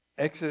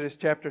Exodus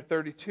chapter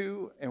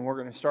 32, and we're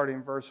going to start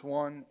in verse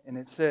 1, and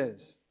it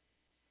says,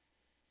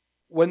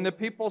 "When the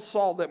people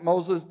saw that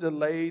Moses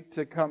delayed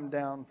to come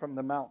down from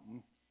the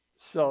mountain,"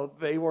 so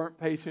they weren't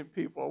patient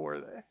people,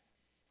 were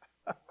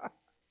they?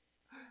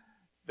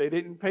 They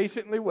didn't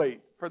patiently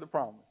wait for the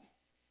promise.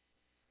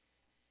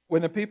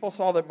 "When the people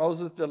saw that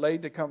Moses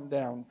delayed to come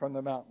down from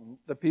the mountain,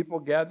 the people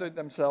gathered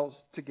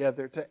themselves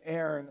together to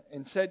Aaron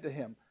and said to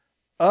him,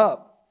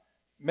 'Up,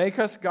 make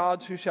us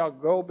gods who shall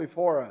go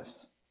before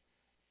us.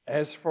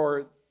 As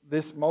for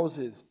this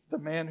Moses, the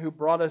man who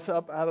brought us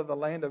up out of the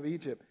land of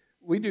Egypt,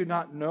 we do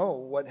not know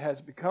what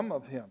has become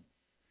of him.'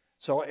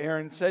 So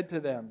Aaron said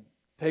to them,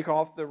 'Take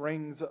off the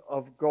rings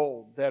of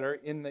gold that are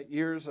in the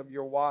ears of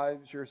your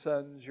wives, your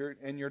sons,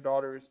 and your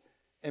daughters,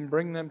 and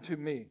bring them to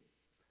me.'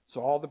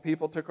 So all the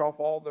people took off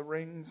all the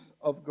rings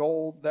of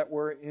gold that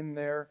were in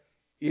their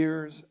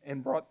ears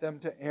and brought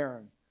them to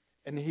Aaron.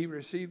 And he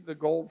received the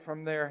gold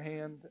from their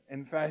hand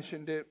and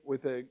fashioned it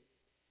with a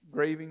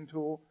graving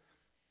tool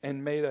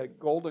and made a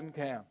golden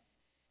calf.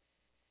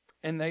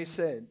 And they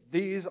said,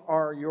 'These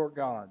are your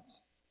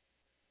gods,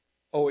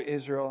 O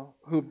Israel,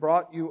 who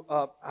brought you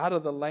up out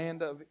of the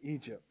land of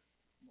Egypt.'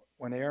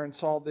 When Aaron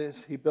saw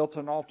this, he built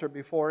an altar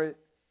before it.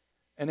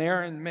 And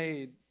Aaron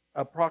made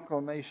a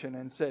proclamation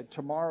and said,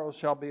 'Tomorrow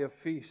shall be a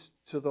feast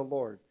to the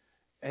Lord.'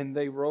 And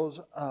they rose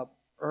up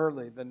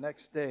early the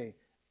next day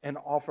and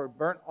offered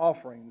burnt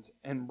offerings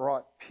and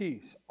brought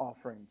peace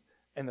offerings.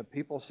 And the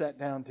people sat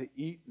down to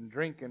eat and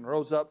drink and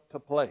rose up to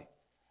play."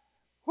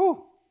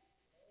 Whew!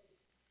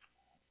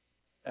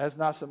 That's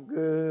not some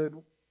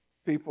good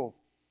people.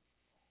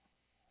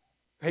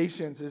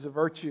 Patience is a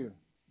virtue.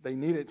 They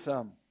needed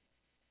some.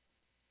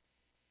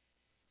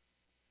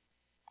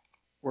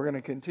 We're going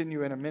to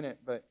continue in a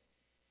minute, but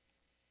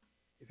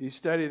if you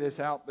study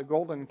this out, the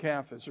golden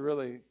calf is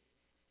really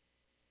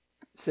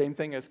the same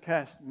thing as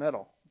cast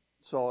metal.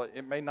 So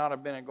it may not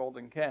have been a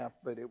golden calf,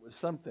 but it was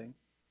something.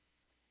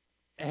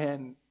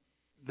 And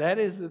that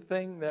is the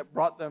thing that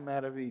brought them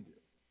out of Egypt.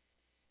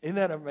 Isn't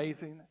that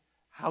amazing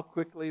how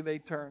quickly they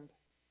turned?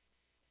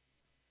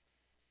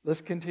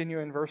 Let's continue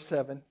in verse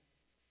 7.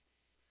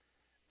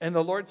 "And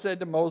the Lord said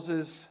to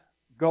Moses,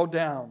 'Go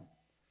down,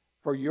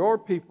 for your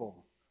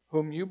people,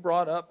 whom you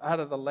brought up out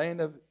of the land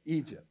of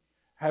Egypt,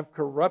 have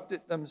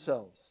corrupted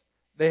themselves.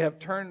 They have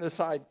turned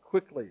aside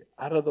quickly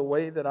out of the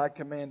way that I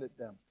commanded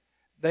them.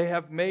 They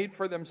have made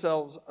for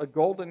themselves a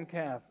golden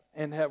calf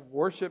and have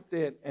worshipped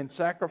it and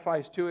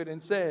sacrificed to it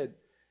and said,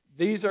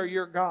 "These are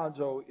your gods,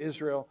 O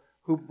Israel,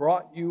 who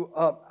brought you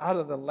up out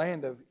of the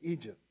land of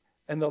Egypt."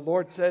 And the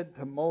Lord said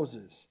to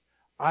Moses,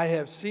 "I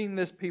have seen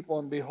this people,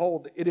 and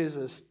behold, it is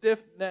a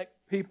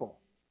stiff-necked people."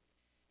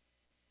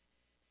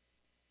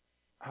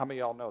 How many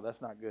of y'all know that's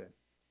not good?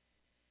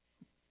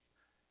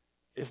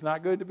 It's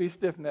not good to be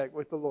stiff-necked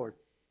with the Lord.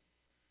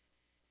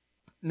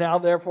 "Now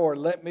therefore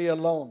let me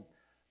alone,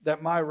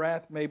 that my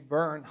wrath may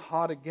burn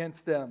hot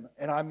against them,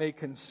 and I may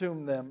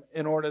consume them,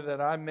 in order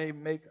that I may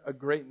make a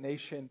great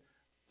nation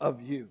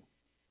of you."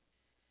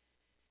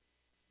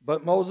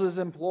 But Moses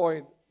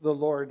implored the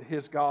Lord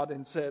his God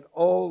and said,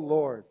 "O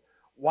Lord,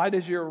 why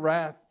does your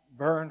wrath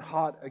burn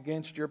hot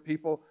against your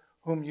people,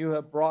 whom you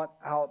have brought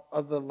out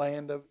of the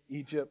land of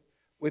Egypt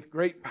with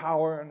great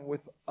power and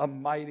with a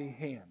mighty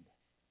hand?"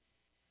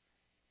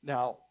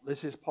 Now, let's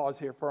just pause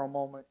here for a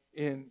moment.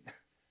 In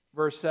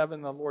verse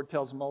 7, the Lord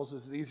tells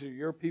Moses, "These are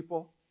your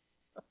people."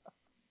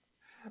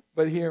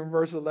 But here in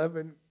verse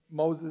 11,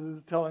 Moses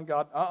is telling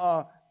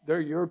God, they're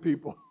your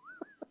people.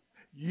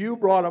 You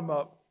brought them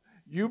up.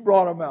 You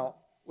brought them out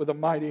with a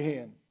mighty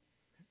hand.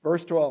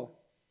 Verse 12.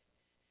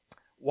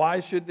 "Why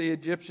should the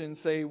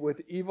Egyptians say, 'With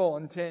evil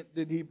intent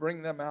did he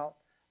bring them out,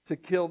 to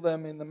kill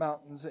them in the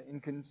mountains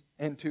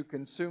and to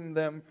consume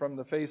them from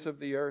the face of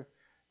the earth'?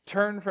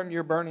 Turn from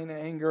your burning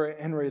anger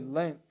and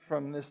relent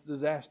from this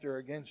disaster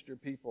against your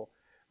people.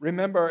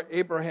 Remember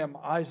Abraham,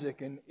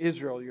 Isaac, and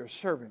Israel, your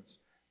servants,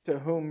 to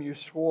whom you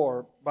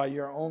swore by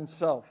your own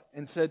self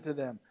and said to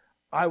them,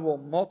 'I will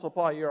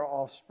multiply your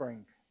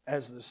offspring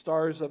as the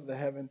stars of the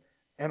heaven,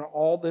 and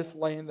all this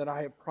land that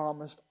I have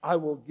promised I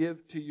will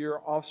give to your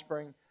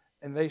offspring,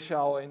 and they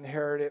shall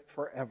inherit it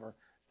forever.'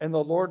 And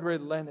the Lord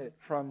relented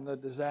from the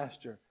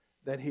disaster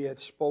that he had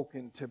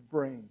spoken to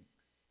bringing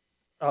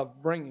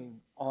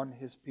on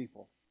his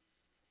people."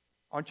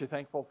 Aren't you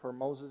thankful for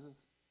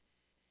Moses?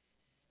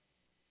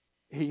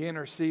 He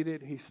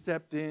interceded. He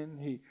stepped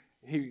in.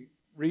 He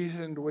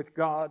reasoned with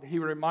God. He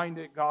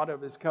reminded God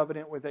of his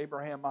covenant with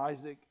Abraham,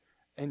 Isaac,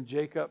 and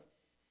Jacob.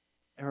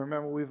 And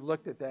remember, we've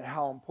looked at that,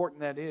 how important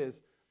that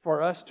is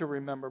for us to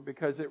remember,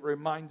 because it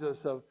reminds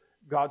us of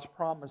God's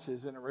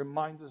promises and it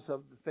reminds us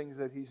of the things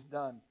that he's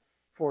done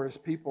for his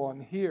people.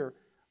 And here,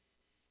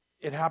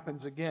 it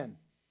happens again.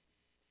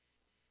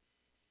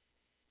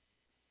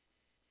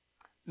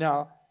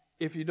 Now,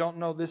 if you don't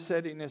know, this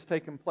setting has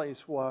taken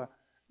place where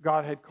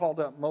God had called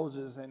up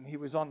Moses and he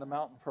was on the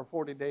mountain for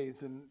 40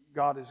 days, and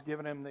God has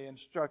given him the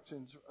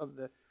instructions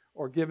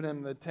given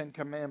him the 10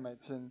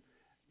 Commandments, and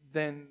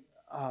then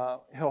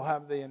he'll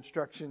have the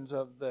instructions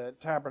of the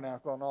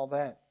tabernacle and all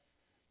that.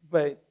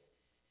 But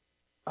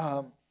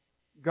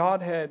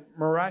God had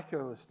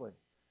miraculously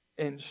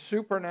and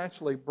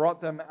supernaturally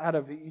brought them out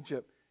of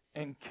Egypt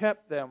and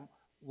kept them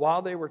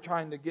while they were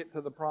trying to get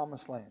to the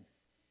promised land.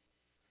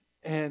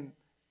 And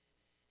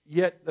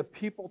yet the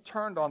people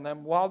turned on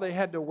them while they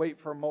had to wait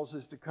for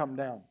Moses to come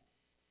down.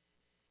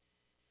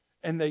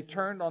 And they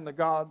turned on the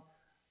God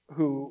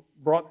who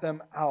brought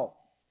them out.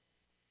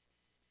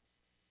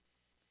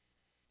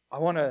 I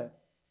want to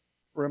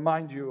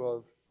remind you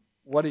of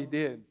what he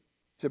did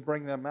to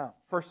bring them out.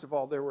 First of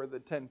all, there were the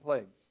 10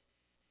 plagues.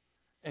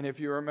 And if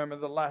you remember,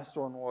 the last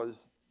one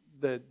was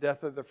the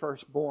death of the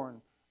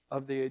firstborn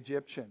of the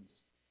Egyptians.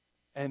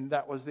 And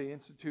that was the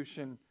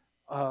institution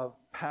of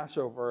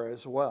Passover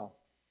as well.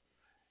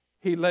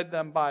 He led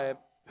them by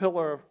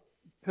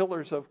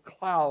pillars of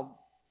cloud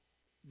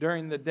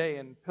during the day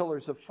and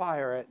pillars of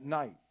fire at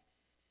night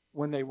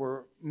when they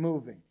were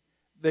moving.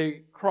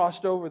 They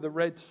crossed over the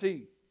Red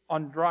Sea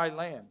on dry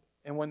land.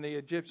 And when the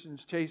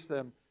Egyptians chased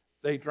them,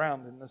 they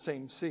drowned in the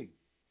same sea.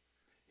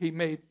 He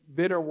made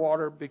bitter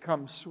water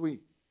become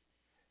sweet.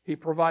 He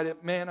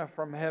provided manna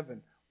from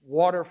heaven,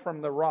 water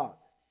from the rock,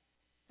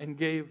 and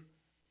gave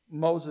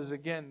Moses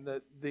again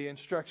the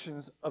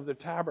instructions of the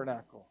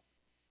tabernacle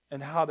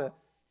and how to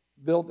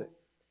build it.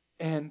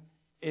 And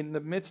in the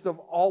midst of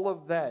all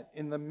of that,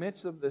 in the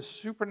midst of the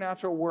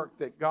supernatural work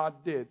that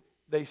God did,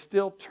 they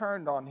still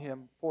turned on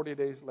him 40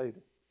 days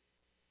later.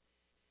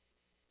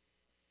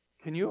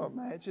 Can you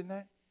imagine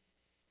that?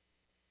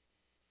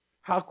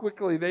 How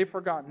quickly they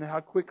forgot and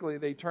how quickly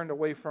they turned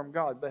away from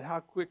God, but how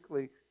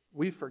quickly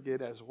we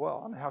forget as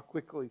well, and how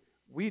quickly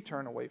we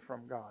turn away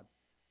from God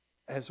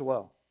as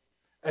well.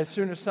 As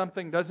soon as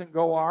something doesn't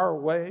go our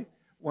way,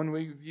 when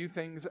we view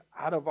things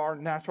out of our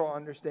natural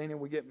understanding,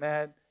 we get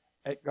mad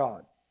at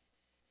God.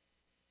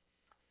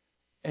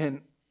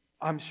 And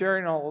I'm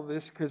sharing all of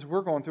this because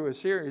we're going through a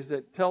series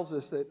that tells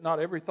us that not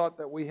every thought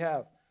that we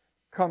have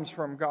comes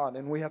from God,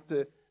 and we have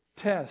to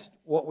test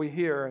what we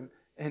hear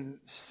and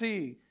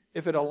see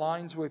if it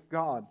aligns with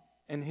God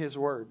and His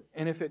Word.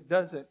 And if it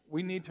doesn't,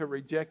 we need to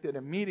reject it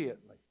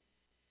immediately.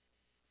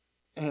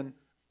 And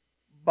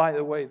by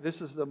the way,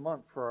 this is the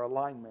month for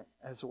alignment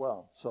as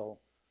well. So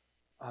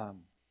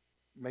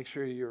make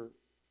sure you're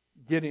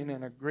getting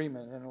in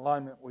agreement and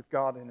alignment with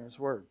God and His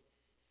Word.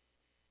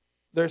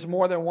 There's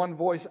more than one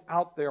voice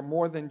out there,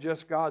 more than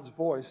just God's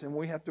voice, and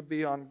we have to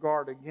be on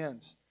guard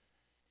against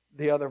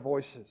the other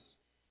voices.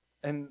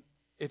 And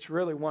it's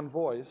really one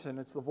voice, and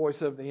it's the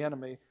voice of the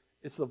enemy.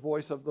 It's the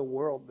voice of the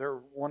world. They're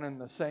one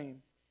and the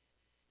same.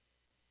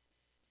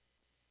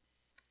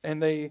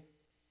 And they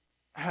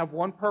have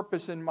one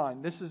purpose in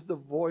mind. This is the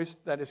voice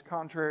that is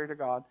contrary to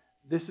God.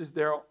 This is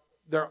their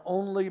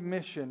only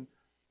mission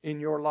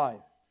in your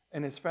life.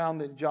 And it's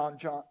found in John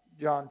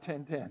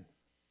 10:10.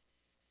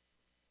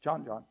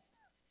 John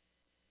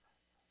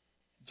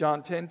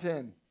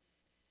 10:10.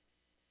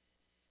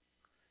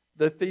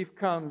 The thief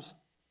comes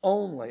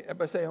only,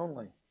 everybody say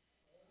only,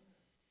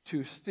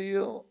 to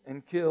steal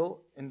and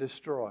kill and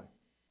destroy.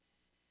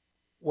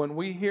 When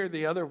we hear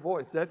the other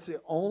voice, that's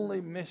the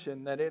only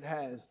mission that it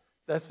has.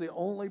 That's the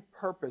only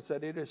purpose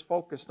that it is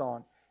focused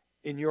on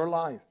in your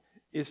life,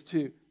 is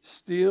to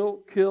steal,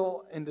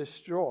 kill, and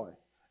destroy.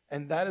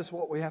 And that is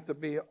what we have to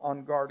be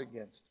on guard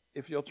against.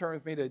 If you'll turn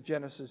with me to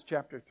Genesis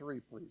chapter 3,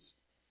 please.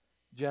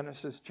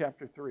 Genesis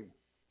chapter 3.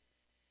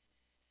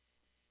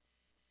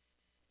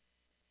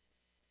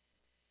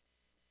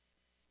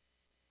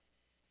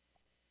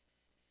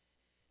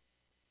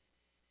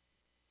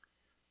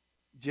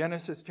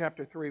 Genesis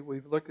chapter 3,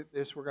 we've looked at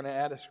this. We're going to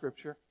add a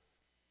scripture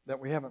that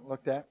we haven't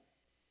looked at.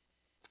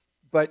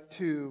 But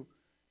to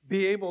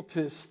be able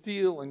to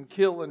steal and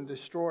kill and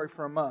destroy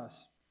from us,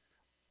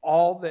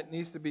 all that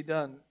needs to be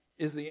done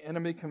is the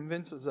enemy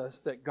convinces us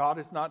that God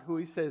is not who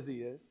He says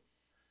He is,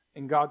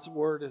 and God's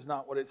Word is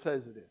not what it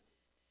says it is.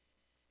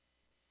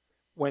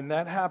 When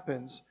that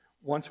happens,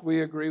 once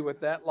we agree with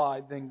that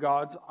lie, then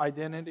God's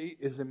identity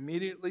is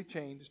immediately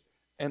changed,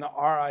 and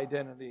our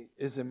identity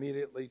is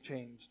immediately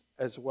changed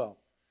as well.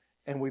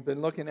 And we've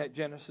been looking at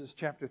Genesis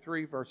chapter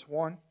 3, verse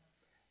 1.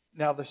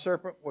 Now the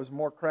serpent was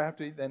more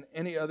crafty than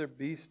any other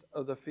beast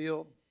of the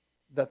field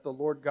that the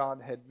Lord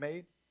God had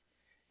made.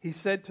 He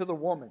said to the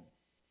woman,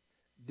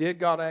 did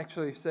God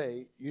actually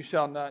say, you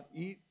shall not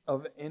eat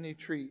of any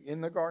tree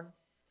in the garden?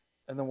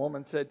 And the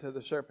woman said to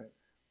the serpent,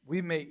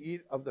 we may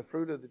eat of the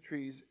fruit of the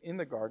trees in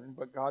the garden,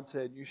 but God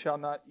said, you shall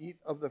not eat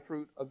of the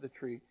fruit of the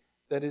tree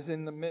that is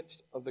in the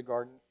midst of the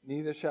garden,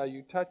 neither shall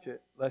you touch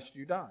it, lest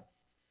you die.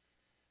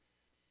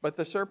 But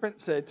the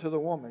serpent said to the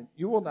woman,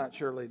 you will not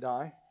surely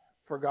die,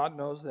 for God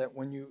knows that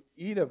when you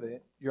eat of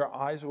it, your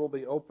eyes will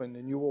be opened,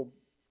 and you will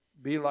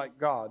be like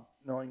God,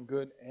 knowing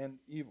good and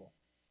evil.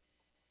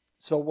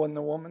 So when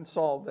the woman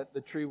saw that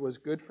the tree was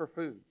good for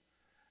food,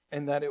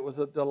 and that it was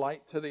a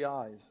delight to the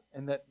eyes,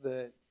 and that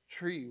the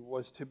tree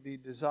was to be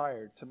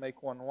desired to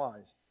make one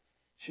wise,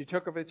 she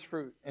took of its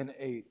fruit and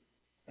ate.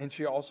 And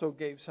she also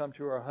gave some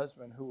to her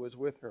husband who was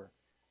with her,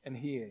 and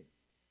he ate.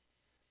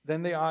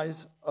 Then the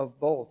eyes of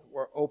both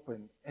were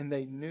opened, and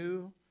they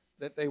knew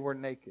that they were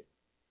naked.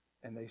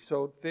 And they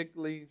sewed fig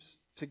leaves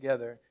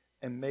together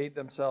and made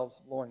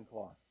themselves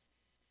loincloths.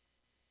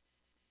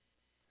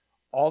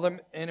 All the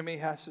enemy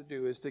has to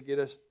do is to get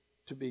us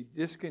to be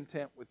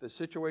discontent with the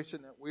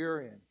situation that we are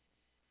in,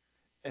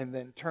 and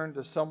then turn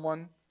to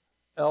someone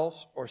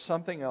else or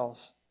something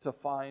else to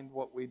find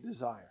what we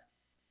desire.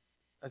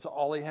 That's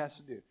all he has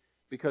to do.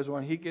 Because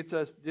when he gets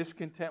us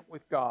discontent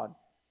with God,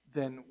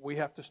 then we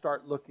have to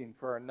start looking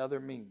for another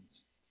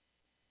means.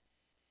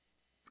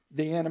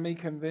 The enemy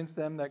convinced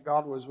them that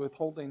God was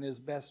withholding his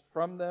best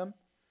from them,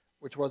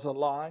 which was a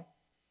lie.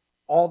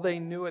 All they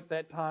knew at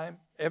that time,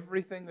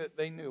 everything that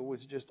they knew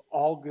was just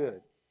all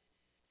good.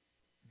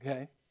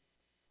 Okay?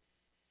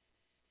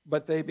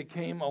 But they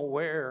became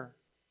aware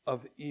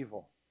of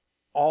evil,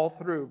 all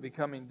through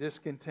becoming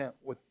discontent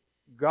with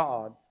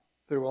God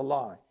through a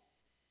lie.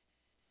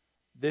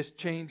 This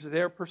changed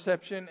their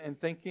perception and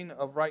thinking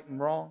of right and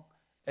wrong,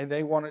 and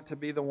they wanted to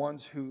be the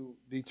ones who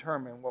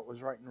determine what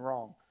was right and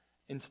wrong,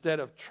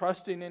 instead of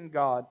trusting in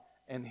God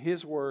and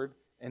His Word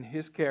and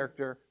His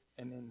character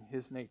and in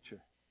His nature.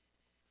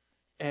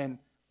 And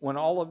when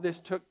all of this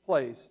took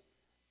place,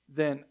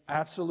 then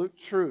absolute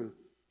truth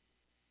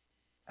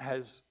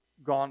has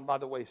gone by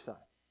the wayside.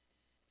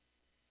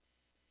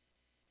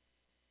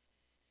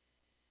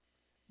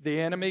 The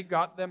enemy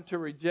got them to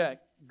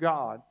reject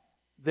God.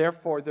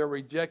 Therefore, they're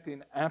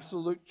rejecting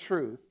absolute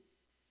truth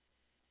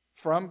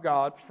from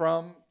God,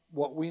 from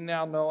what we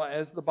now know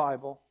as the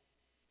Bible.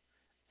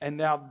 And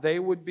now they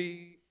would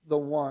be the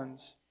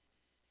ones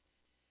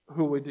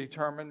who would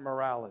determine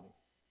morality.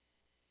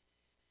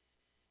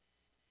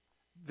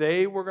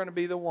 They were going to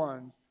be the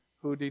ones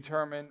who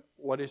determine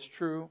what is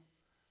true,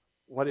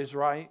 what is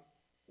right,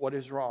 what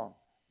is wrong.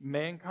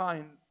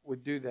 Mankind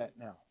would do that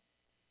now.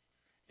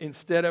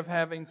 Instead of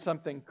having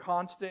something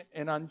constant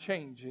and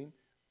unchanging,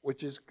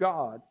 which is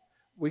God,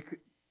 we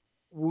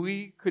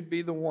could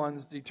be the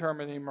ones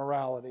determining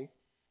morality,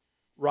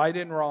 right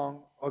and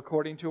wrong,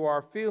 according to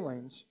our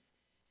feelings,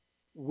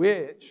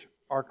 which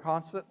are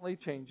constantly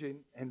changing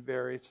and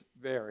very,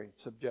 very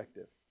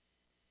subjective.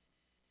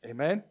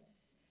 Amen?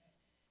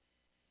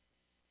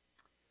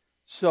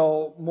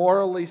 So,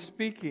 morally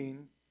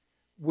speaking,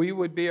 we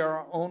would be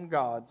our own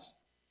gods,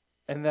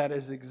 and that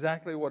is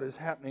exactly what is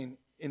happening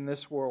in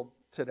this world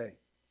today.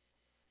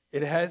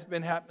 It has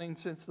been happening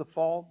since the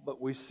fall, but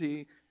we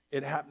see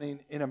it happening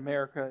in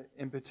America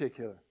in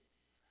particular.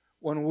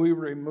 When we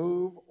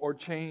remove or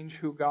change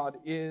who God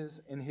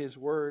is in His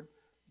Word,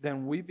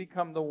 then we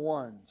become the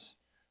ones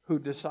who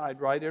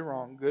decide right and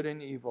wrong, good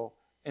and evil,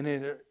 and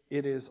it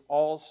is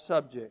all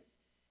subject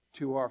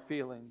to our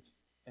feelings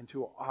and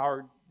to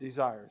our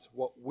desires,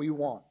 what we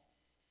want.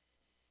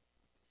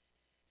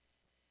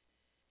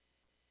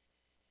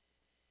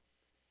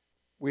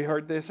 We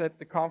heard this at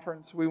the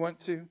conference we went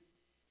to.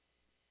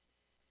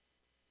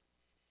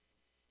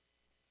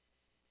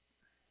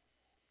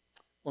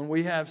 When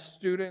we have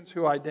students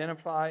who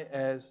identify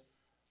as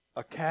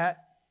a cat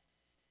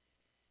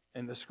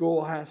and the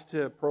school has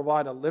to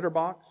provide a litter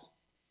box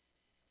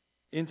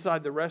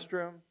inside the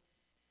restroom,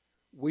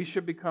 we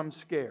should become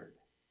scared.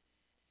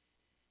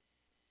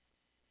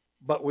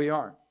 But we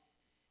aren't.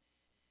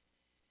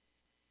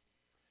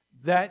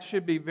 That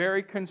should be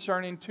very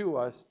concerning to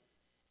us,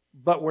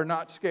 but we're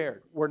not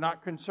scared. We're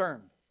not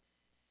concerned.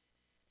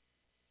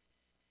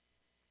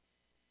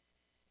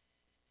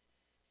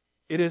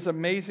 It is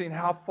amazing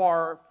how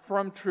far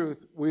from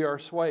truth we are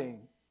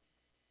swaying.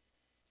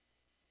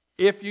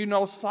 If you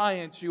know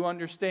science, you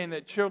understand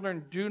that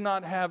children do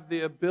not have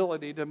the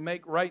ability to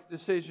make right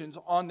decisions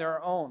on their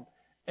own.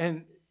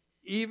 And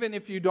even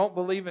if you don't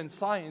believe in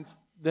science,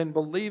 then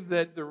believe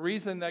that the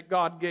reason that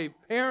God gave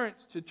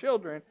parents to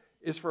children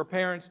is for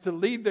parents to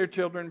lead their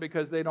children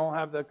because they don't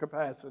have the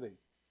capacity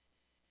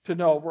to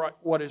know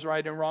what is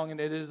right and wrong. And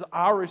it is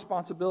our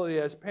responsibility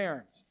as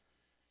parents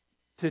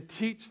to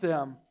teach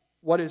them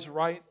what is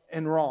right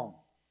and wrong.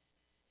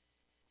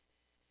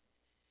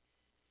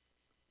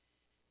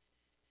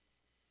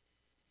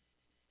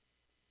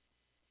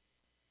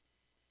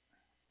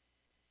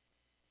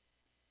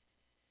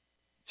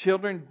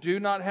 Children do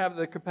not have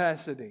the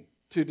capacity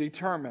to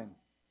determine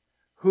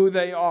who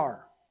they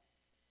are.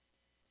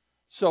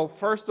 So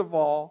first of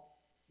all,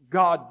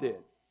 God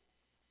did.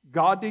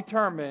 God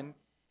determined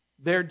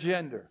their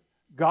gender.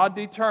 God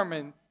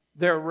determined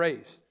their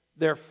race,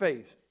 their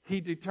faith. He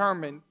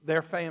determined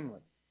their family.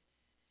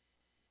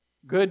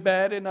 Good,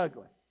 bad, and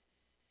ugly.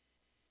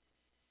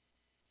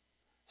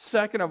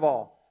 Second of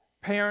all,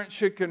 parents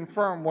should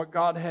confirm what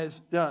God has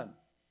done.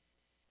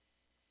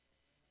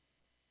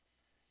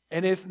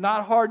 And it's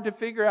not hard to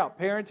figure out.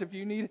 Parents, if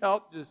you need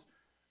help, just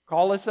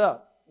call us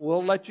up.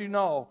 We'll let you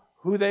know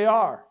who they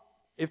are.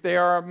 If they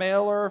are a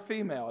male or a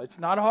female. It's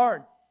not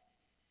hard.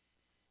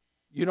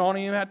 You don't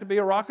even have to be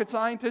a rocket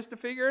scientist to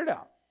figure it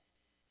out.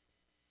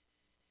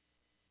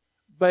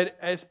 But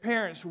as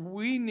parents,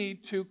 we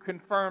need to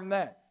confirm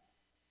that.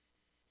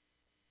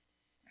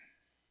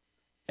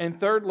 And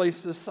thirdly,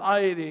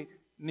 society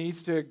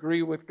needs to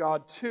agree with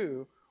God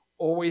too,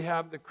 or we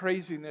have the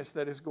craziness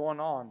that is going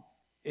on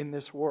in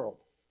this world.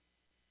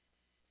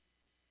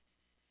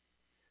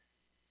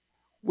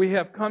 we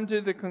have come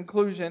to the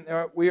conclusion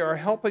that we are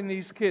helping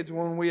these kids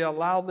when we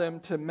allow them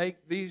to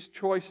make these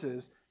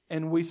choices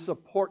and we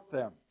support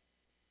them.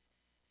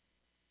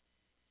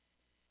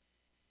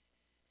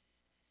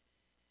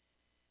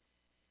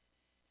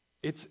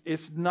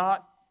 It's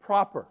not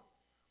proper.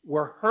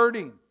 We're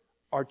hurting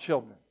our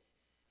children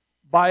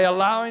by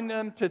allowing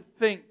them to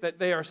think that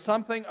they are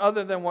something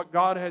other than what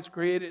God has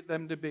created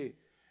them to be.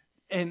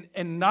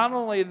 And not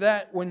only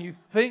that, when you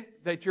think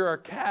that you're a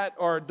cat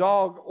or a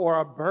dog or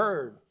a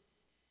bird,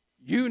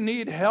 you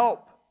need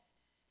help.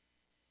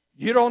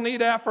 You don't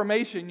need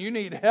affirmation, you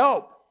need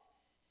help.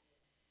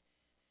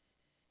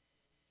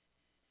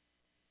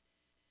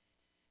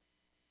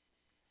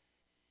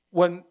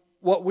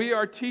 What we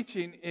are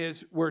teaching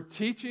is we're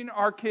teaching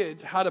our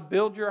kids how to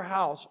build your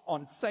house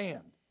on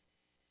sand.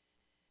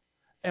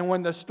 And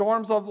when the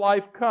storms of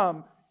life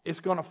come, it's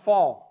going to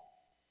fall.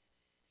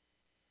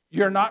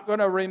 You're not going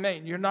to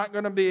remain. You're not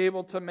going to be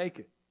able to make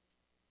it.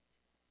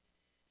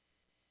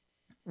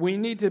 We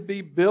need to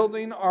be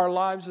building our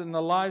lives and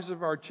the lives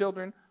of our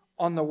children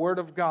on the Word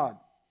of God.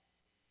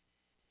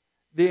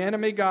 The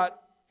enemy got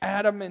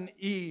Adam and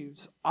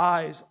Eve's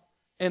eyes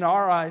and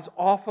our eyes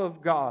off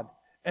of God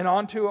and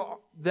onto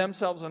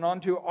themselves and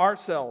onto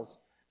ourselves.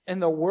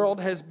 And the world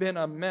has been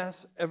a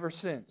mess ever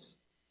since.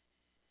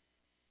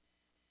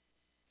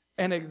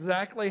 And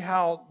exactly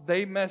how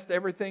they messed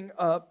everything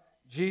up,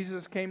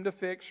 Jesus came to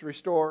fix,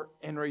 restore,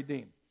 and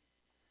redeem.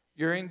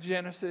 You're in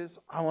Genesis.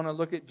 I want to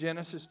look at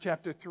Genesis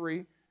chapter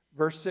 3,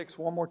 verse 6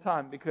 one more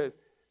time because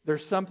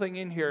there's something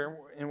in here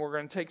and we're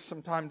going to take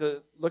some time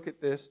to look at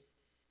this.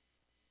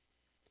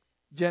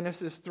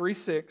 Genesis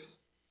 3:6.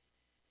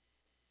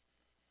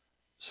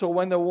 So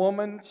when the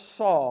woman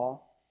saw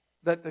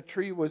that the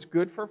tree was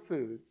good for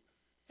food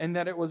and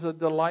that it was a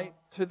delight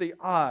to the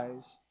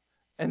eyes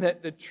and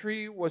that the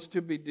tree was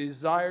to be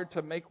desired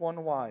to make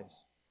one wise,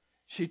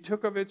 she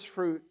took of its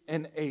fruit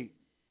and ate.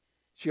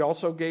 She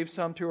also gave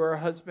some to her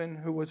husband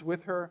who was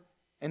with her,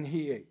 and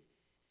he ate.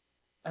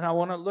 And I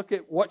want to look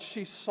at what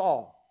she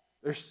saw.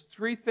 There's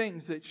 3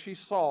 things that she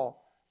saw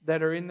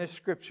that are in this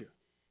scripture.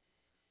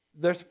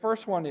 The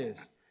first one is,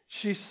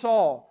 she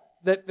saw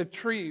that the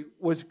tree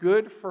was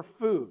good for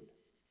food.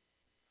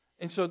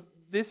 And so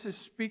this is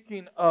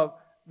speaking of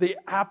the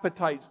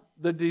appetites,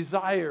 the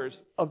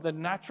desires of the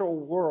natural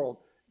world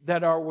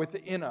that are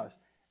within us.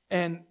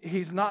 And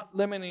he's not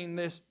limiting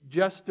this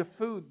just to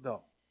food,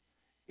 though.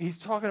 He's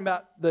talking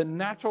about the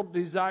natural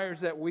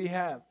desires that we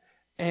have.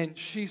 And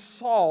she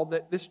saw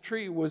that this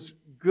tree was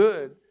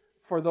good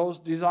for those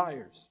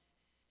desires,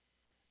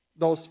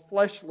 those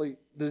fleshly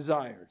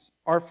desires,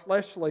 our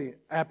fleshly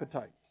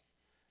appetites.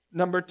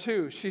 Number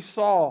 2, she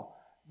saw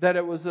that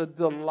it was a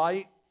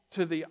delight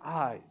to the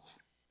eyes.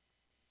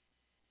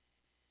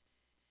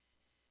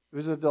 It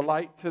was a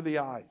delight to the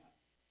eyes.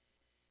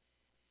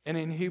 And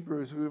in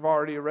Hebrews, we've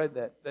already read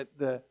that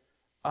the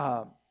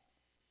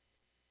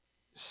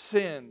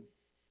sin,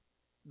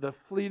 the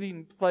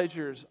fleeting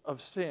pleasures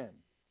of sin,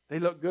 they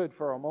look good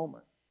for a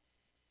moment.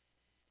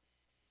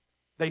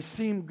 They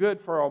seem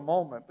good for a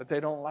moment, but they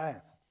don't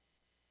last.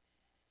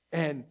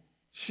 And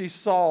she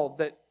saw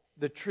that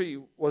the tree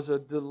was a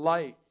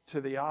delight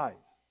to the eyes.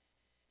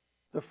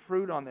 The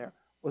fruit on there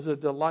was a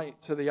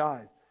delight to the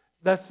eyes.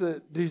 That's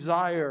the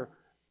desire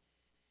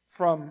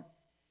from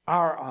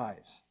our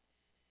eyes.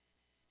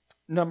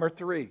 Number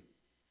 3,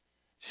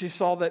 she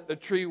saw that the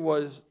tree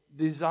was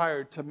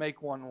desired to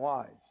make one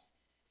wise.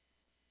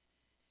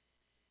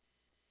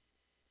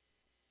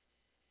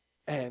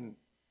 And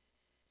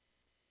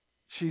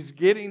she's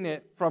getting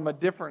it from a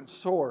different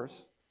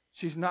source.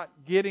 She's not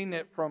getting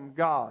it from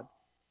God.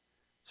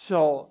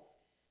 So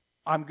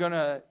I'm going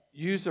to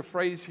use a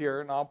phrase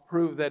here, and I'll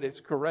prove that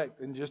it's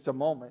correct in just a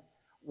moment.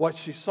 What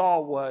she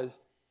saw was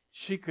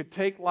she could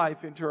take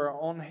life into her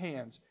own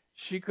hands.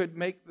 She could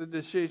make the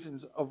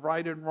decisions of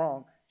right and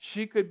wrong.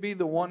 She could be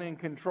the one in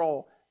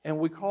control, and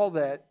we call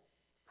that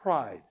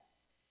pride.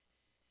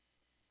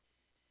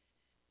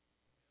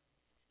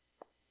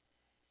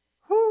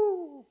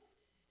 Whoo!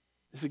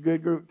 It's a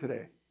good group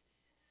today.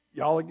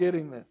 Y'all are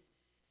getting this.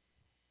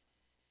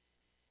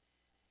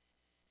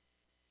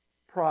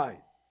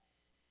 Pride.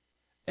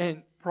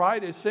 And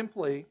pride is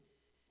simply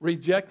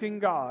rejecting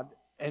God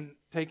and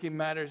taking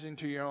matters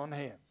into your own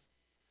hands.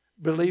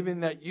 Believing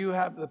that you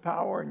have the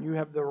power and you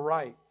have the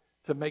right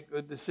to make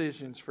the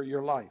decisions for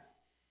your life.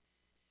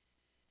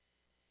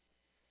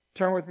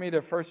 Turn with me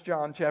to 1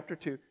 John chapter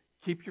 2.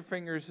 Keep your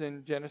fingers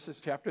in Genesis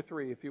chapter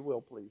 3, if you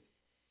will, please.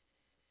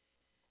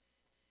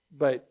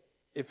 But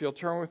if you'll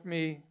turn with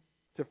me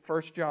to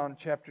 1 John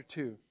chapter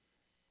 2.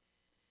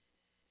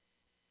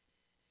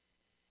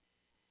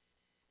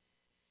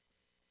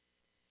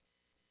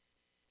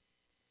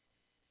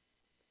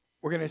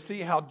 We're going to see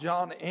how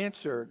John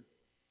answered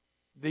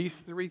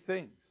these 3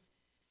 things.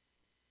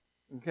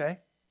 Okay?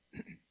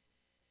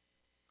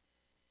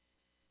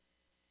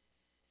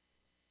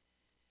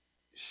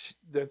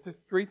 The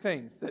 3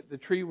 things: that the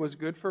tree was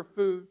good for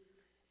food,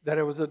 that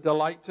it was a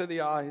delight to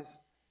the eyes,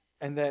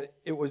 and that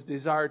it was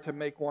desired to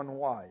make one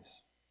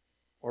wise,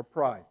 or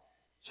pride.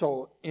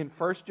 So in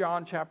 1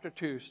 John chapter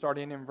 2,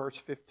 starting in verse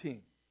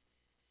 15.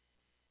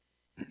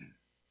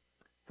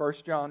 1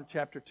 John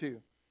chapter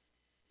 2,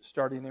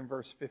 starting in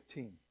verse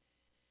 15.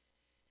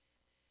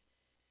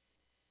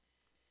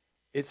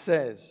 It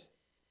says,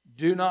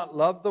 "Do not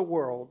love the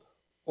world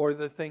or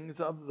the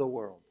things of the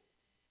world."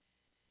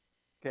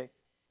 Okay?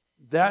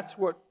 That's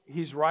what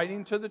he's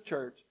writing to the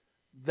church.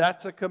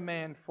 That's a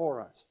command for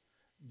us.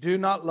 Do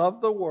not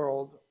love the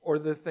world or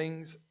the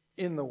things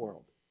in the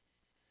world.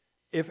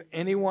 If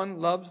anyone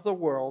loves the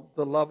world,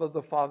 the love of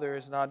the Father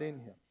is not in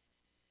him.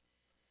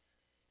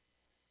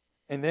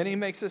 And then he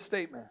makes a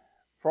statement.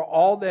 For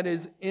all that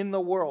is in the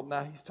world.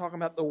 Now he's talking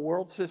about the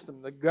world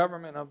system, the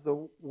government of the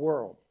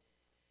world.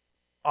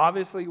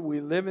 Obviously,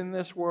 we live in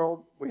this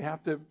world. We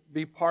have to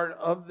be part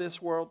of this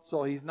world.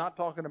 So he's not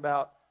talking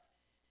about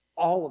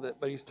all of it,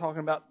 but he's talking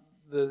about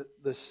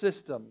the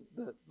system,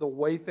 the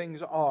way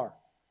things are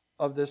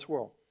of this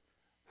world.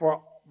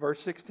 For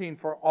verse 16,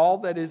 for all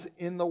that is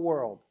in the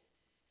world,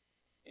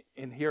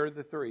 and here are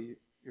the three.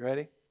 You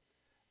ready?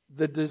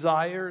 The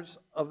desires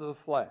of the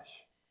flesh.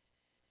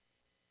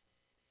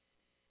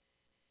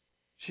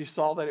 She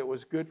saw that it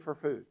was good for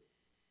food.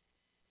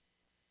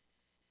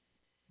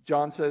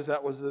 John says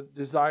that was the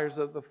desires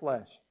of the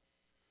flesh.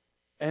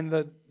 And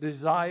the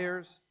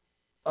desires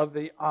of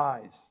the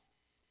eyes.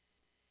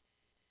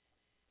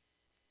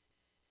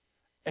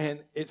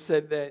 And it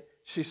said that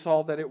she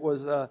saw that it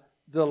was a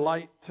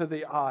delight to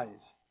the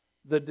eyes.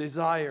 The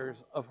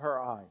desires of her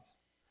eyes.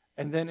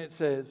 And then it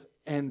says,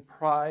 and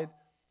pride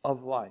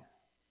of life.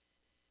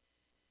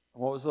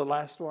 And what was the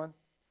last one?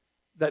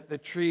 That the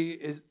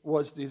tree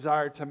was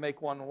desired to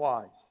make one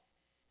wise.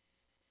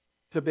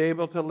 To be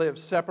able to live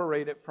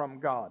separated from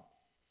God.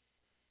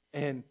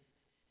 And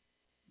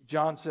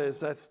John says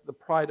that's the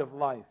pride of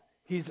life.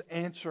 He's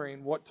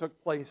answering what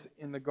took place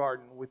in the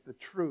garden with the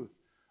truth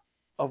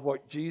of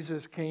what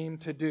Jesus came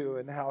to do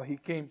and how He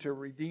came to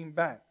redeem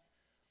back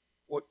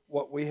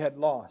what we had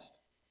lost.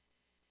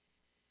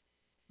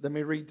 Let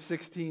me read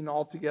 16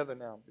 altogether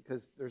now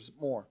because there's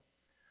more.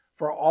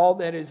 For all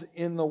that is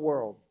in the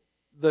world,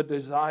 the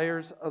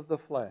desires of the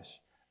flesh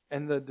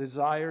and the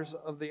desires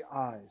of the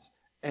eyes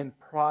and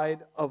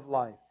pride of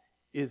life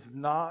is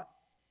not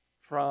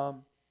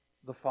from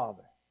the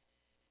Father,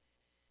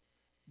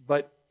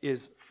 but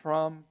is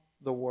from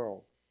the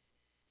world.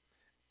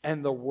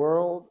 And the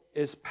world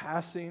is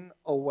passing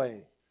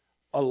away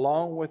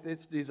along with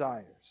its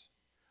desires.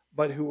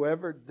 But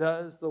whoever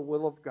does the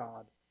will of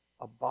God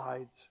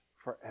abides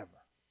forever.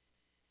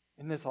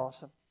 Isn't this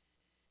awesome?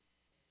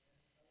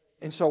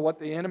 And so what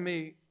the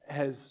enemy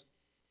has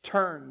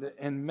turned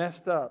and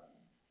messed up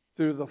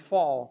through the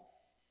fall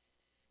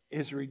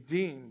is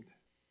redeemed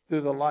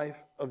through the life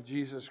of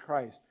Jesus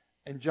Christ.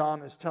 And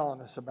John is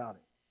telling us about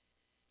it.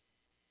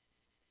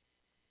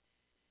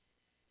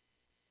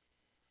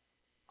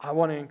 I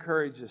want to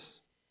encourage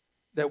us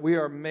that we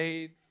are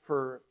made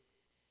for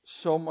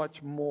so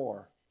much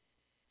more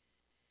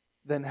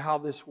than how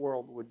this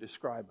world would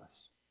describe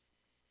us.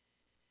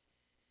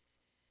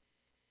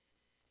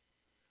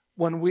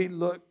 When we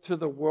look to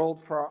the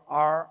world for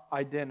our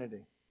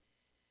identity,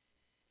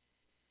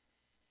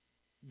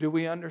 do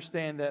we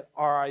understand that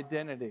our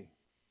identity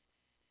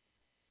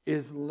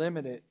is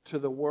limited to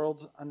the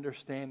world's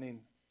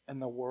understanding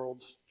and the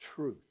world's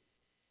truth?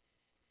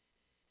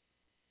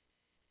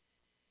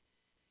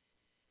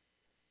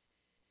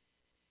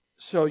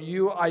 So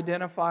you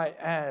identify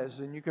as,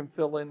 and you can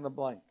fill in the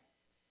blank.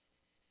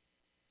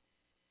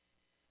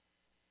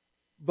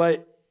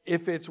 But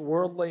if it's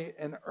worldly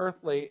and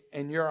earthly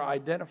and you're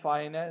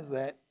identifying as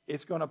that,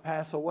 it's going to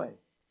pass away.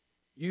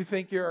 You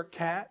think you're a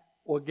cat?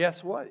 Well,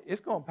 guess what?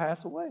 It's going to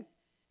pass away.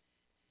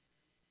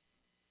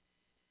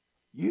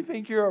 You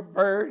think you're a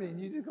bird and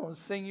you're just going to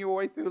sing your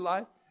way through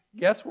life?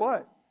 Guess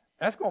what?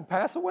 That's going to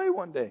pass away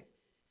one day.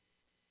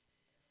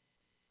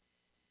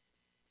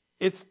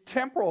 It's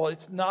temporal.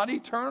 It's not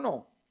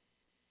eternal.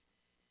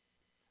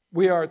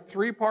 We are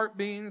three-part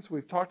beings.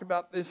 We've talked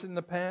about this in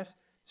the past.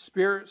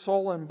 Spirit,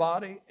 soul, and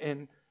body.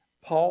 And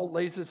Paul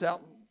lays this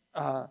out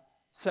in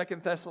 2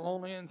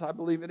 Thessalonians, I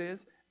believe it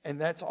is.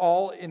 And that's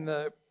all in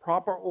the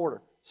proper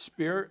order.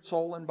 Spirit,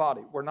 soul, and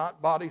body. We're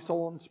not body,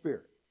 soul, and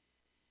spirit.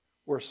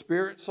 We're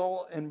spirit,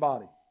 soul, and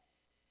body.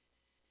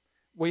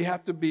 We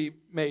have to be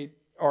made,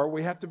 or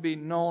we have to be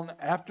known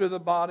after the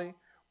body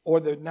or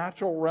the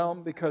natural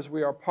realm because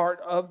we are part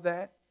of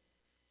that.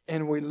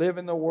 And we live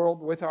in the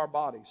world with our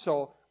body.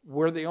 So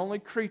we're the only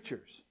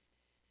creatures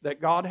that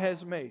God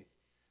has made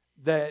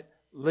that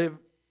live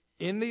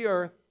in the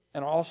earth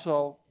and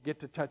also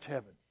get to touch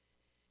heaven.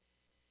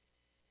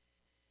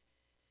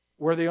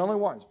 We're the only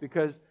ones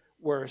because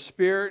we're a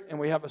spirit and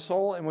we have a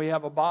soul and we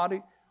have a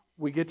body.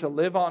 We get to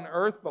live on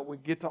earth, but we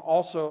get to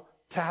also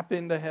tap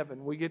into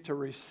heaven. We get to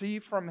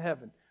receive from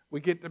heaven.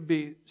 We get to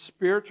be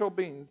spiritual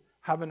beings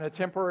having a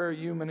temporary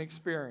human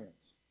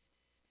experience.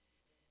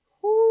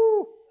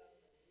 Woo!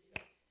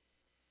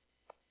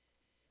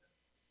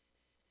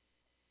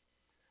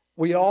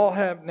 We all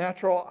have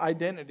natural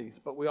identities,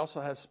 but we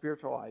also have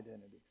spiritual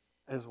identities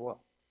as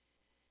well.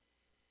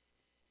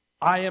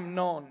 I am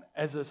known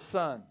as a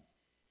son,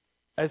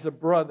 as a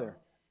brother,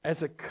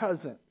 as a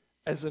cousin,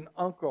 as an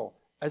uncle,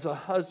 as a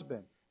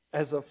husband,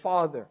 as a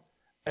father,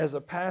 as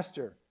a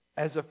pastor,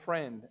 as a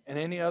friend, and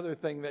any other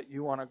thing that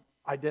you want to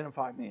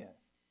identify me as.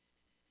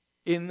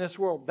 In this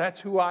world, that's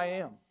who I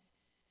am.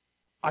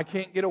 I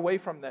can't get away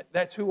from that.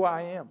 That's who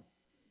I am.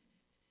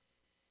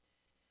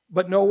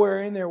 But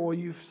nowhere in there will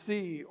you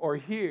see or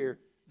hear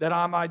that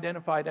I'm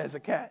identified as a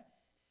cat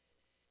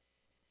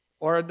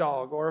or a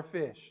dog or a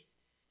fish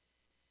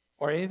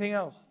or anything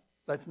else.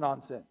 That's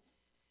nonsense.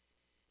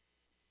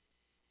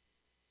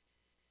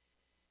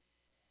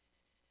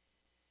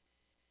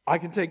 I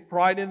can take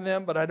pride in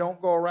them, but I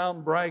don't go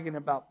around bragging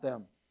about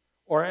them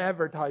or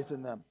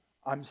advertising them.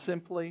 I'm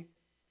simply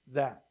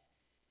that.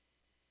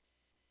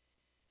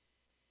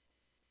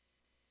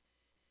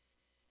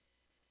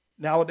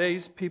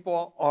 Nowadays,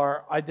 people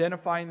are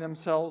identifying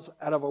themselves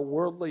out of a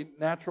worldly,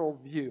 natural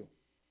view.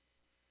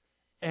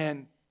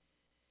 And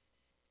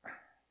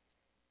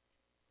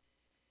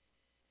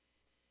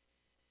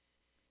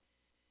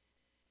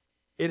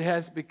it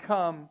has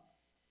become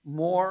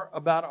more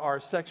about our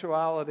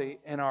sexuality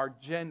and our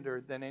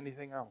gender than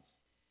anything else.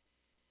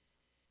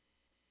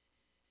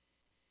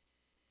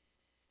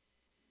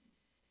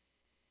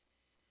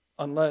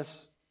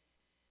 Unless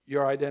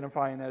you're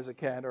identifying as a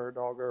cat or a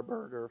dog or a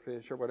bird or a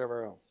fish or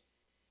whatever else.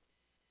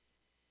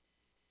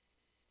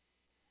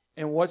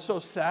 And what's so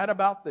sad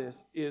about this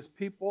is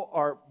people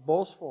are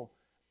boastful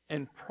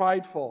and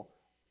prideful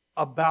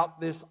about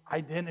this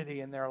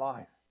identity in their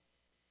life.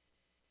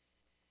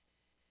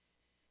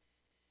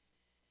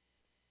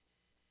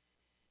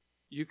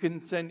 You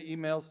can send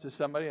emails to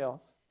somebody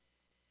else.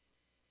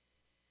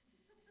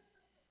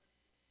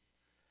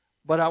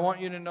 But I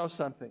want you to know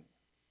something.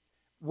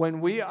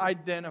 When we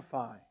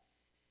identify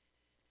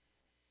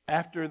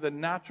after the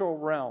natural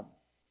realm,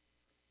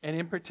 and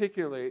in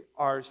particular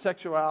our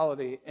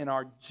sexuality and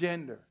our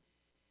gender,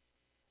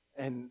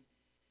 and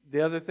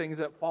the other things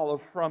that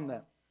follow from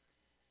them,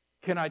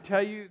 can I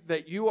tell you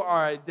that you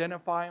are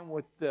identifying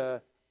with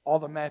all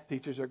the math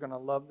teachers are going to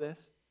love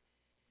this,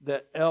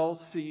 the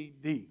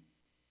LCD.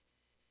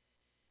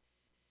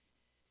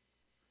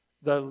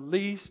 The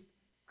least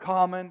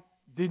common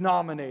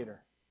denominator.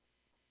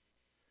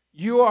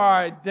 You are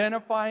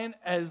identifying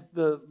as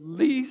the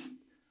least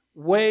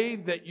way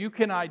that you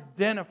can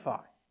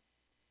identify.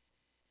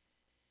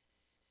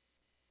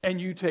 And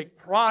you take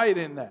pride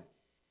in that.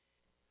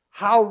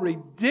 How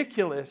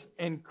ridiculous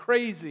and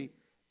crazy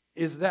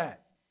is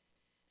that?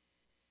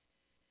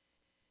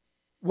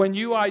 When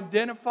you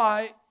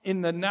identify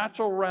in the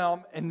natural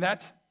realm and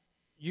that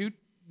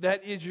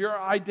is your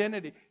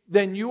identity,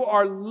 then you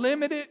are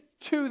limited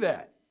to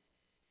that.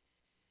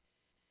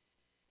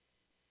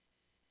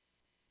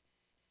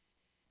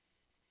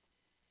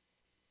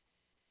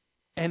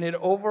 And it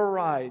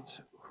overrides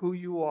who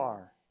you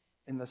are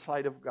in the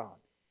sight of God.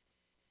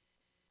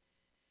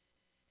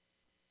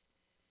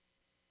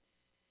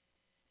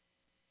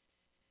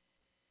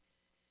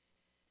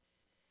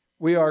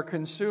 We are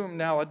consumed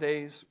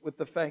nowadays with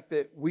the fact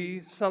that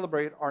we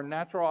celebrate our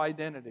natural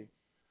identity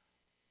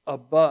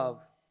above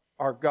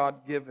our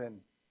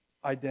God-given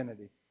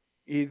identity,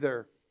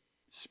 either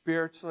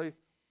spiritually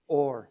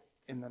or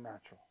in the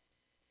natural.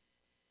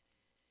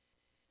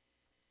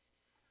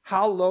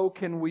 How low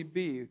can we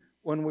be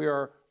when we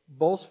are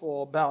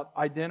boastful about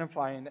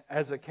identifying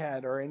as a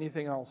cat or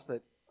anything else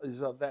that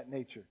is of that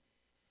nature?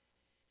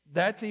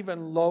 That's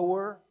even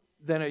lower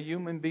than a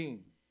human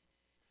being.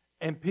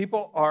 And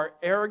people are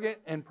arrogant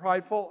and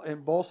prideful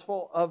and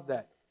boastful of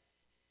that.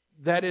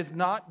 That is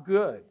not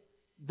good.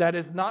 That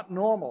is not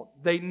normal.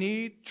 They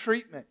need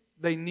treatment.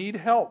 They need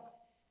help.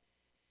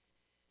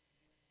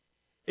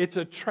 It's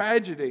a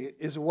tragedy,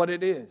 is what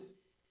it is.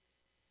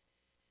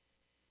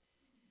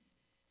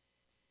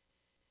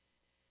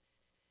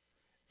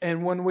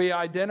 And when we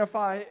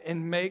identify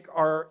and make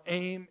our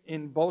aim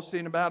in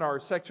boasting about our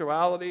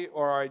sexuality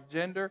or our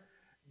gender,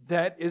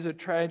 that is a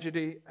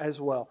tragedy as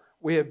well.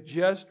 We have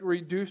just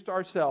reduced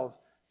ourselves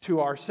to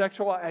our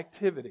sexual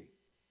activity.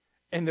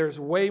 And there's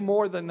way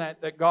more than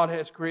that God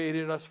has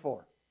created us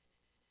for.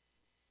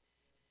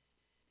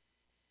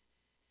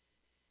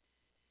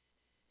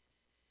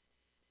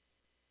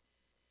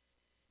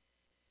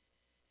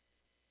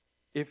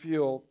 If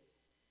you'll,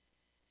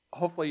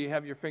 hopefully you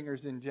have your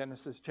fingers in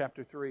Genesis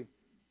chapter 3.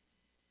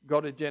 Go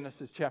to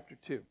Genesis chapter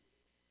 2.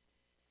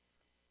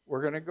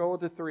 We're going to go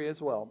to 3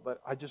 as well,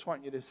 but I just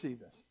want you to see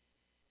this.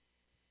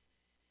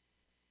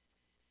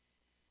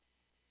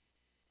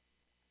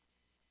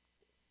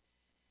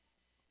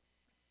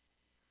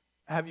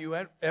 Have you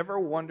ever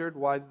wondered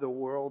why the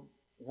world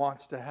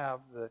wants to have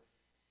the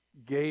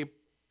gay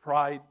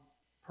pride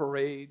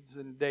parades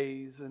and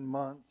days and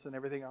months and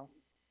everything else?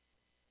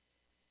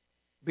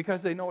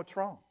 Because they know it's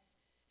wrong.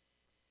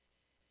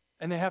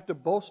 And they have to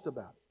boast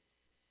about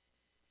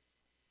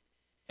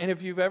it. And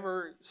if you've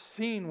ever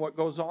seen what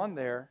goes on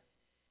there,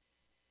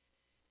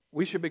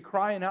 we should be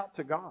crying out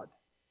to God.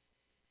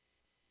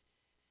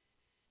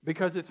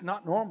 Because it's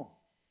not normal.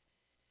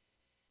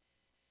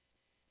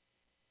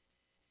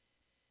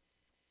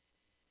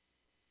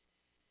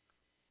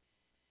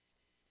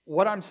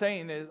 What I'm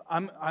saying is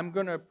I'm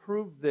going to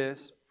prove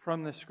this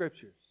from the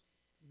Scriptures,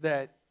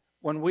 that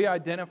when we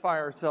identify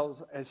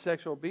ourselves as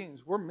sexual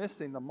beings, we're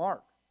missing the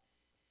mark.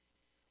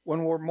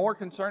 When we're more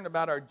concerned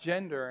about our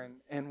gender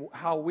and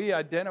how we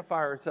identify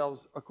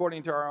ourselves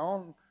according to our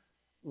own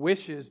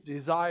wishes,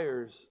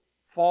 desires,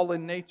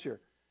 fallen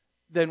nature,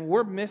 then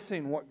we're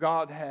missing what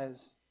God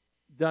has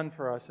done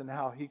for us and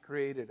how He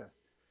created us.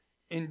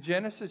 In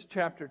Genesis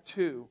chapter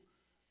 2,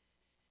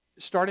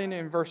 starting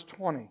in verse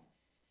 20,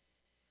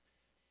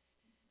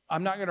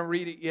 I'm not going to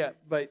read it yet,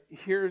 but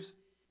here's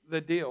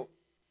the deal.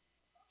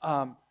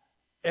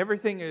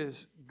 Everything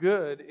is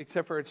good,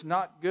 except for it's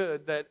not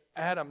good that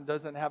Adam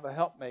doesn't have a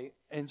helpmate.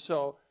 And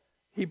so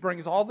he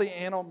brings all the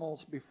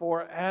animals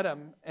before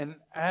Adam, and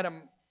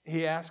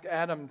he asks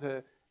Adam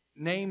to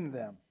name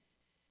them.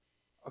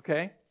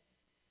 Okay?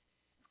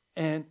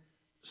 And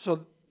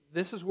so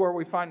this is where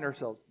we find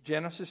ourselves.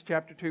 Genesis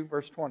chapter 2,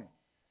 verse 20.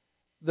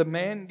 The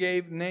man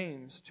gave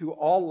names to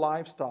all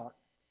livestock,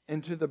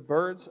 and to the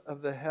birds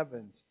of the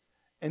heavens,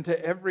 and to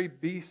every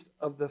beast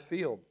of the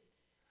field.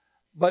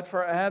 But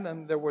for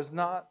Adam there was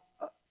not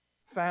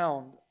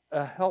found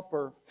a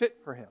helper fit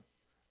for him.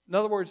 In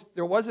other words,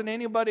 there wasn't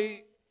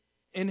anybody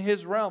in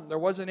his realm. There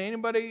wasn't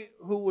anybody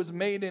who was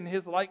made in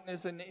his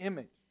likeness and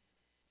image.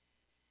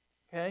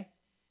 Okay?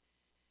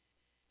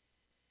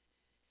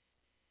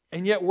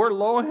 And yet we're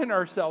lowering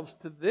ourselves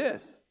to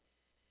this.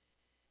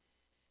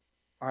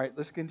 All right,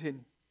 let's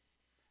continue.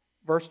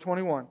 Verse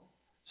 21.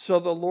 So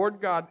the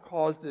Lord God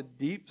caused a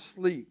deep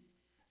sleep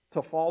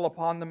to fall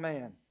upon the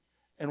man,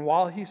 and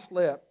while he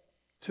slept,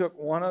 took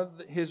one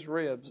of his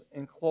ribs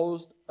and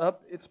closed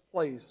up its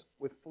place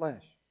with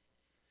flesh.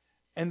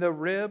 And the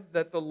rib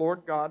that the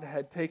Lord God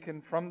had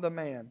taken from the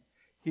man,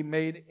 He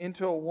made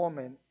into a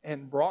woman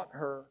and brought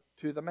her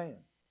to the man.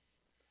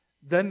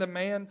 Then the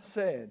man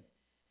said,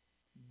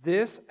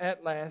 "This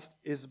at last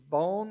is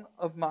bone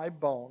of my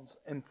bones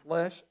and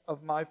flesh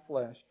of my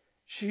flesh.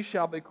 She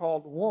shall be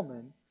called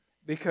woman,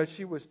 because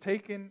she was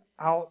taken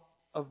out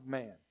of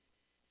man."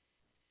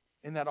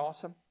 Isn't that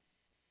awesome?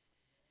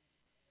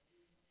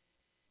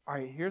 All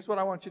right, here's what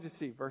I want you to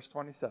see. Verse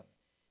 27.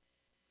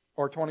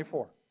 Or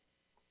 24.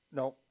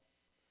 No.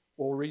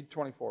 We'll read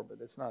 24,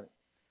 but it's not it.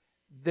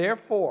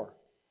 Therefore,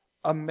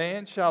 a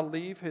man shall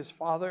leave his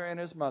father and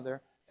his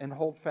mother and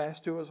hold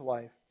fast to his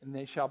wife, and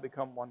they shall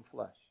become one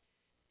flesh.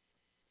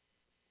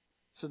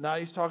 So now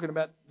he's talking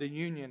about the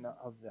union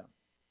of them.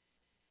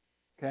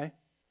 Okay?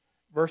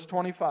 Verse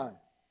 25.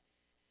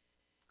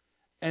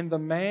 And the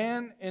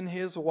man and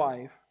his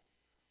wife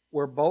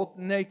were both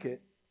naked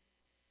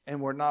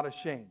and were not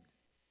ashamed.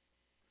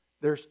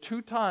 There's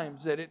 2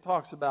 times that it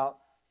talks about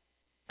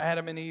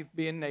Adam and Eve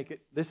being naked.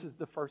 This is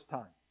the first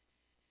time.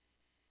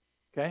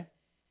 Okay?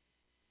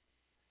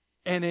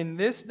 And in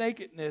this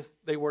nakedness,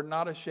 they were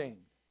not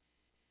ashamed.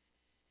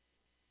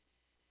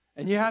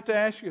 And you have to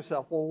ask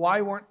yourself, well,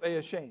 why weren't they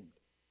ashamed?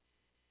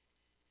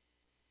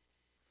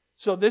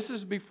 So this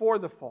is before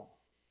the fall.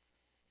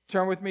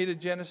 Turn with me to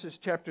Genesis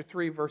chapter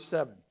 3, verse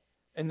 7.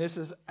 And this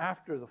is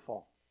after the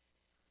fall.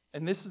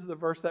 And this is the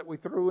verse that we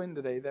threw in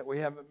today that we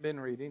haven't been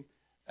reading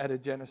out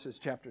of Genesis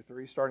chapter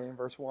 3, starting in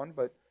verse 1.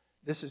 But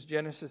this is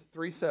Genesis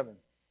 3, 7.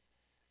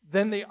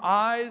 Then the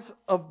eyes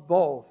of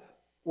both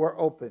were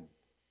opened,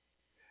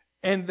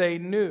 and they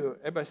knew.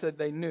 Everybody said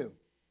they knew.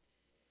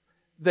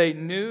 They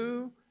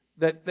knew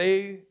that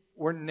they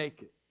were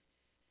naked.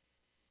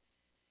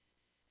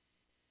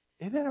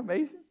 Isn't that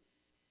amazing?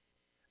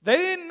 They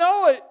didn't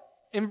know it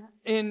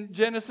in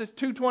Genesis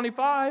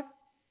 2:25.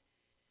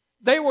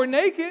 They were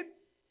naked,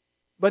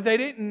 but they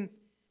didn't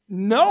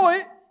know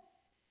it.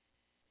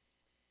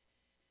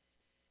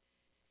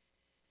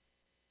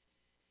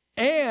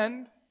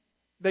 And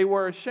they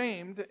were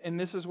ashamed, and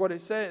this is what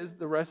it says,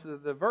 the rest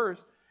of the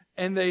verse,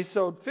 and they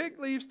sewed fig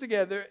leaves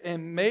together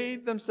and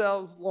made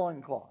themselves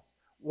loincloths.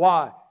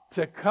 Why?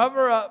 To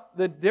cover up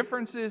the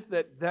differences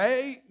that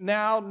they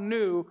now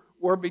knew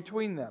were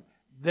between them.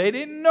 They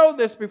didn't know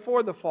this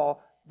before the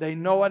fall. They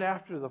know it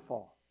after the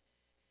fall.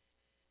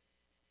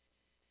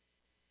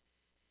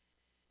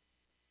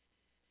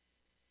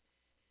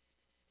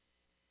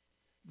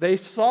 They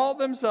saw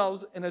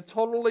themselves in a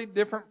totally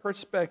different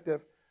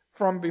perspective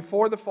from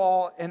before the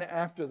fall and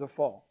after the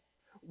fall.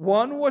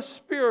 One was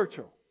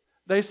spiritual.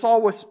 They saw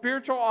with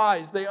spiritual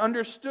eyes. They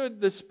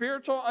understood the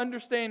spiritual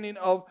understanding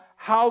of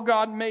how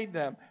God made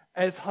them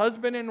as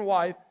husband and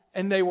wife,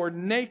 and they were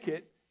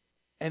naked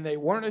and they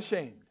weren't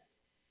ashamed.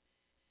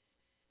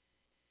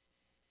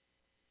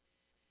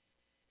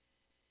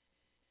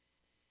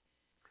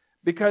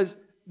 Because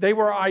they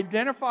were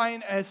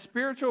identifying as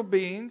spiritual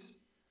beings,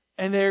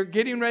 and they're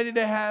getting ready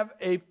to have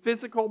a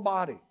physical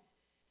body.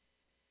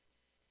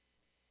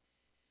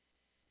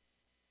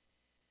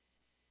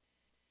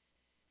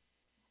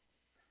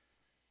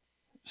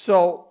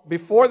 So,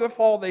 before the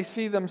fall, they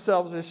see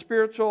themselves as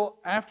spiritual.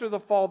 After the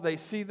fall, they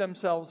see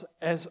themselves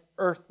as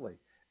earthly.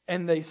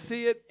 And they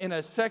see it in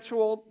a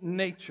sexual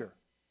nature.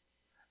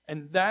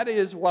 And that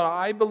is what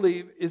I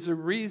believe is a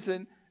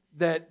reason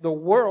that the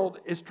world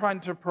is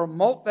trying to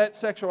promote that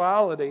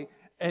sexuality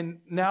and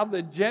now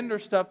the gender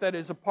stuff that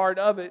is a part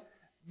of it,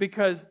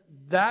 because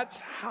that's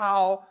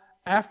how,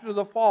 after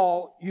the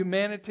fall,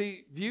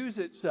 humanity views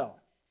itself.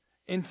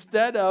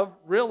 Instead of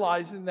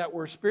realizing that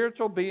we're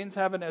spiritual beings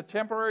having a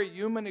temporary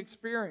human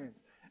experience.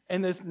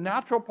 And this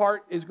natural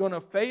part is going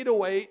to fade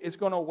away, it's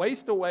going to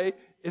waste away,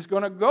 it's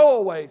going to go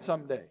away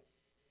someday.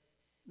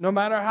 No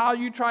matter how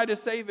you try to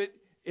save it,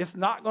 it's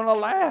not going to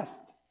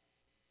last.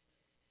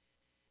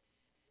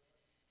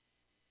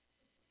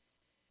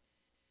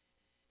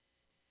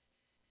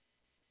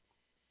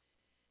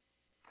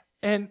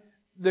 And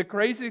the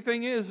crazy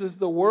thing is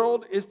the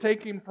world is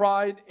taking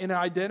pride in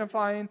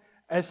identifying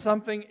as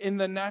something in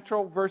the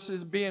natural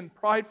versus being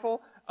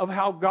prideful of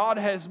how God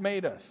has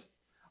made us,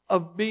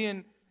 of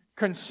being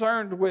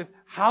concerned with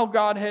how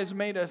God has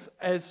made us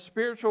as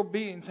spiritual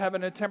beings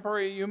having a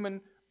temporary human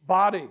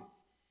body.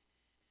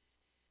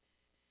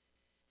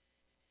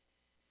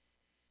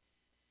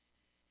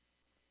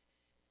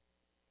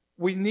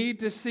 We need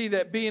to see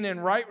that being in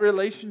right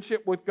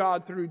relationship with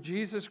God through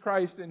Jesus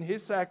Christ and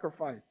His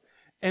sacrifice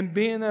and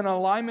being in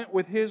alignment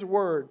with His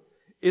Word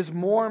is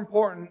more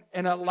important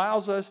and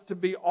allows us to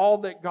be all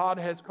that God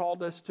has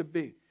called us to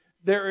be.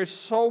 There is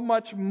so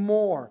much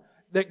more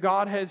that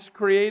God has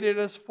created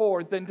us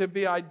for than to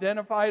be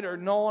identified or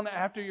known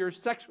after your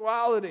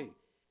sexuality.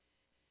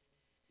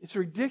 It's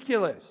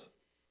ridiculous.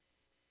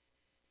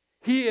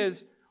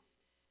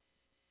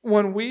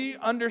 When we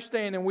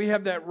understand and we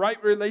have that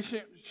right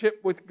relationship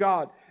with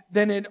God,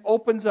 then it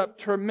opens up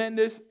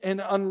tremendous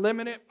and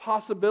unlimited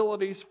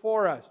possibilities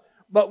for us.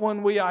 But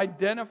when we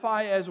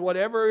identify as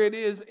whatever it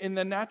is in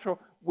the natural,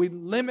 we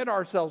limit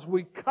ourselves.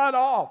 We cut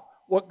off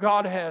what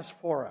God has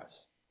for us.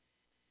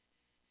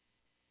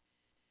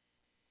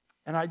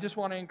 And I just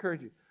want to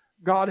encourage you.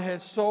 God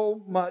has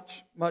so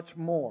much, much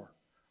more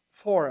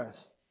for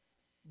us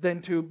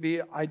than to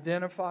be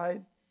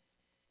identified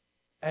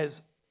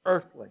as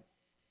earthly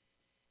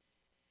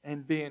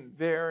and being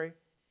very,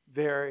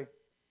 very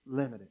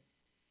limited.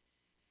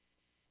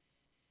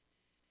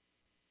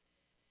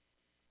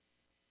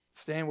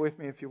 Stand with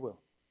me if you will.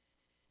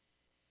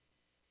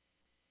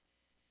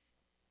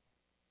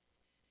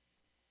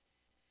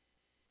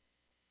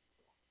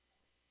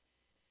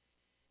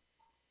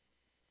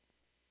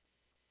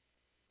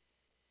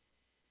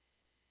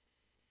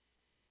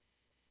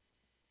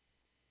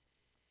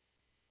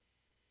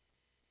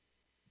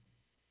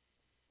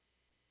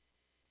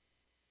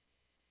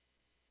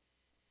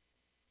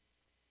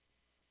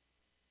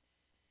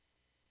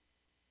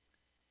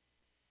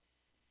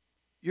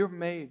 You're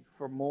made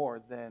for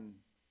more than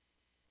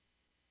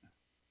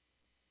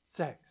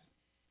sex.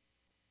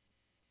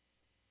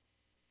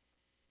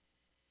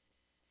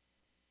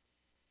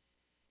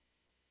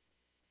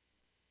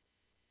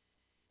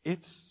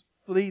 It's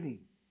fleeting.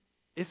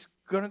 It's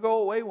going to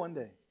go away one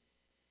day.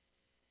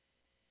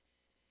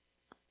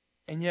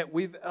 And yet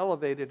we've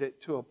elevated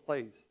it to a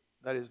place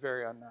that is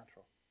very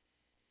unnatural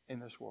in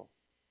this world.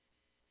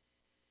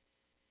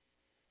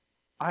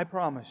 I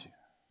promise you,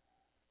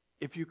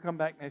 if you come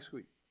back next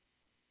week,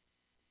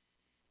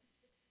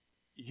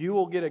 you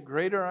will get a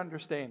greater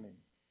understanding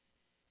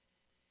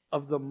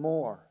of the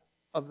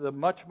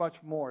much, much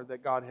more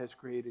that God has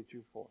created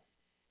you for.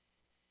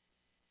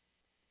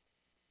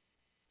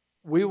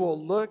 We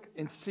will look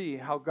and see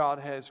how God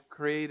has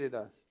created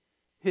us,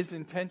 His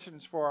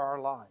intentions for our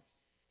lives,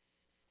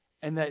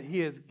 and that He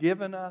has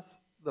given us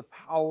the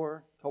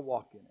power to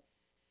walk in it.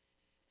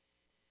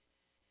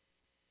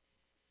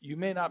 You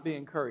may not be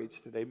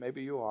encouraged today.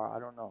 Maybe you are. I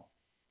don't know.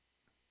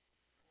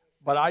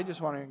 But I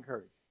just want to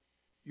encourage you.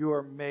 You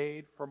are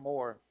made for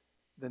more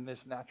than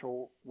this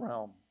natural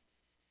realm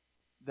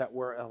that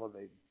we're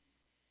elevating.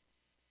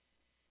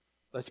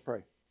 Let's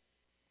pray.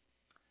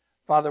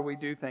 Father, we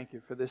do thank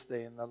you for this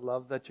day and the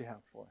love that you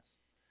have for us.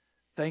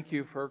 Thank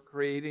you for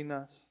creating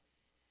us.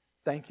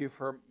 Thank you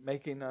for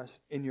making us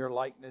in your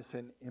likeness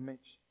and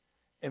image.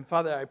 And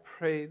Father, I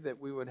pray that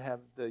we would have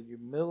the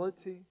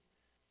humility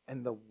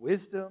and the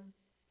wisdom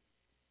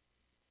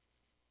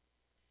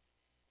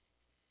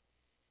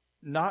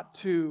not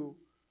to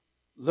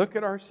look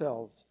at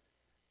ourselves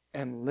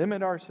and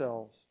limit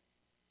ourselves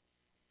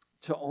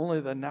to only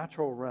the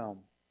natural realm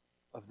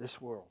of this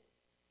world.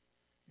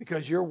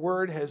 Because your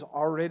word has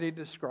already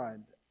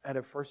described out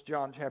of 1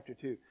 John chapter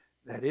 2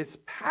 that it's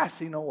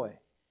passing away.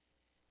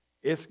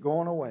 It's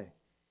going away.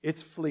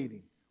 It's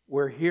fleeting.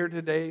 We're here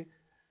today.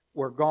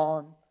 We're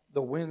gone.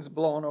 The wind's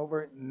blowing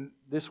over it, and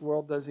this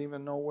world doesn't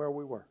even know where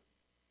we were.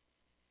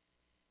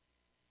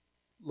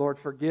 Lord,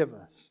 forgive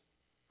us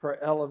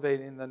for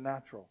elevating the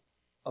natural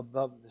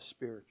above the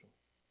spiritual.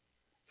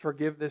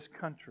 Forgive this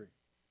country.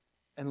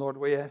 And Lord,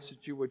 we ask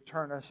that you would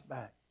turn us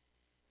back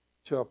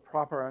to a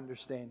proper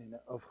understanding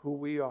of who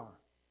we are,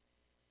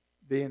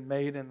 being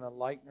made in the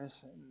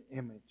likeness and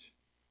image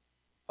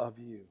of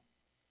you,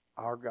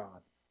 our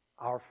God,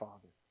 our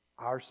Father,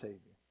 our Savior,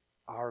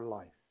 our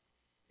life.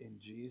 In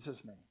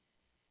Jesus' name,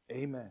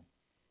 amen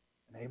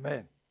and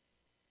amen.